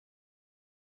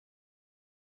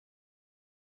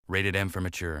Rated M for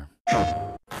mature.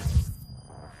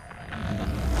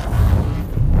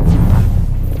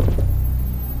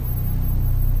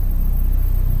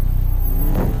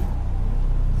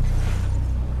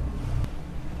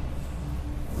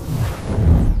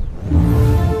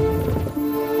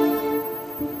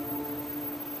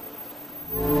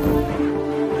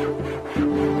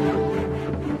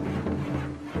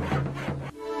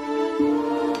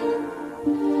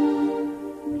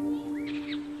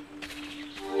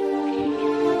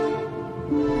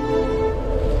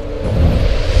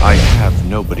 I have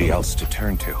nobody else to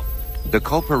turn to. The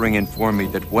Culper Ring informed me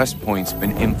that West Point's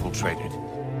been infiltrated.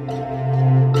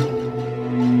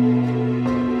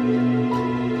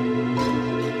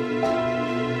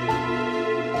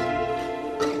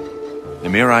 The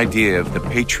mere idea of the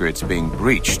Patriots being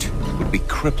breached would be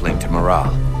crippling to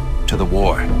morale, to the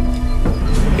war.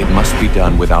 It must be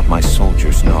done without my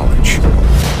soldiers' knowledge.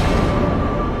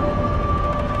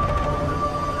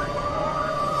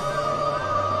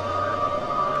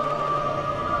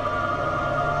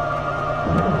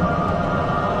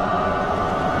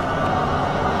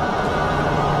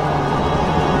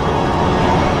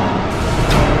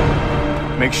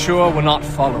 Make sure we're not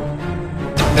followed.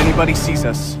 If anybody sees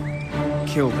us,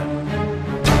 kill them.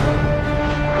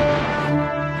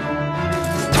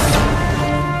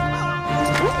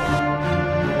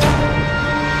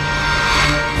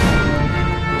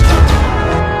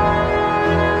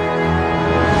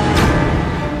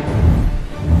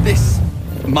 This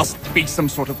must be some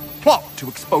sort of plot to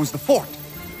expose the fort.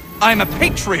 I'm a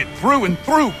patriot through and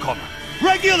through, Connor.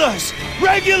 Regulars!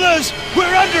 Regulars!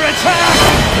 We're under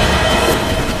attack!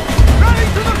 Ready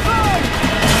to the flag!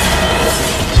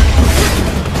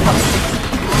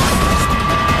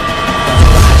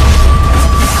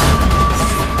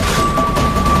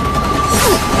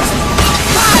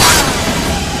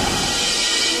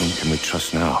 Whom can we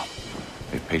trust now?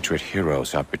 The Patriot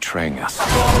heroes are betraying us.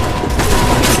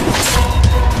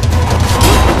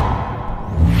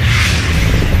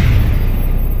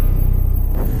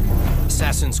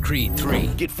 Assassin's Creed 3.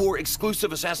 Get 4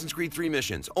 exclusive Assassin's Creed 3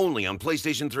 missions, only on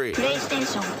PlayStation 3.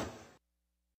 PlayStation